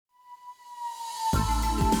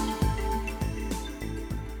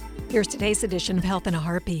Here's today's edition of Health in a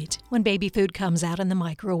Heartbeat. When baby food comes out in the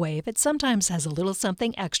microwave, it sometimes has a little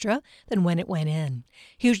something extra than when it went in.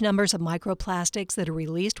 Huge numbers of microplastics that are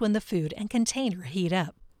released when the food and container heat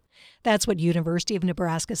up. That's what University of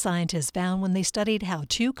Nebraska scientists found when they studied how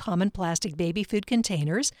two common plastic baby food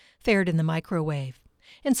containers fared in the microwave.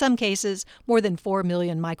 In some cases, more than 4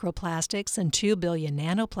 million microplastics and 2 billion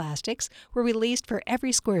nanoplastics were released for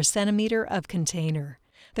every square centimeter of container.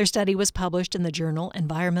 Their study was published in the journal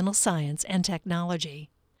Environmental Science and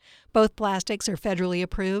Technology. Both plastics are federally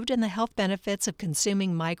approved, and the health benefits of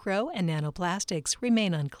consuming micro and nanoplastics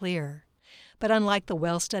remain unclear. But unlike the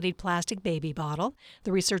well-studied plastic baby bottle,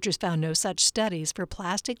 the researchers found no such studies for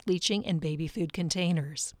plastic leaching in baby food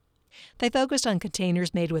containers. They focused on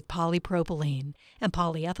containers made with polypropylene and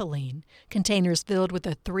polyethylene, containers filled with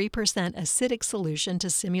a 3% acidic solution to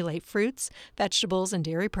simulate fruits, vegetables, and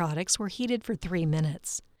dairy products were heated for 3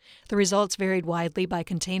 minutes. The results varied widely by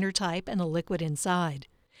container type and the liquid inside.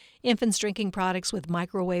 Infants drinking products with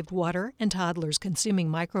microwaved water and toddlers consuming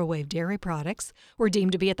microwave dairy products were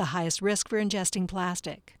deemed to be at the highest risk for ingesting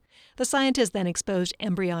plastic. The scientists then exposed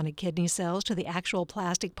embryonic kidney cells to the actual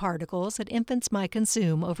plastic particles that infants might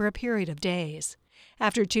consume over a period of days.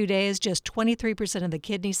 After 2 days, just 23% of the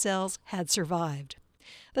kidney cells had survived.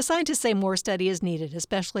 The scientists say more study is needed,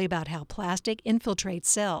 especially about how plastic infiltrates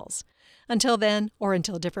cells. Until then, or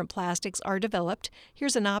until different plastics are developed,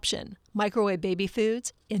 here's an option: microwave baby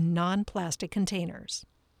foods in non-plastic containers.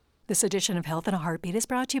 This edition of Health in a Heartbeat is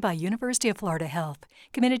brought to you by University of Florida Health,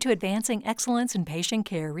 committed to advancing excellence in patient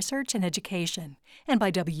care, research, and education, and by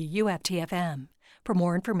WUFT-FM. For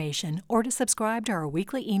more information or to subscribe to our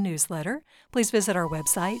weekly e-newsletter, please visit our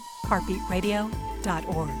website,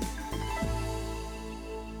 heartbeatradio.org.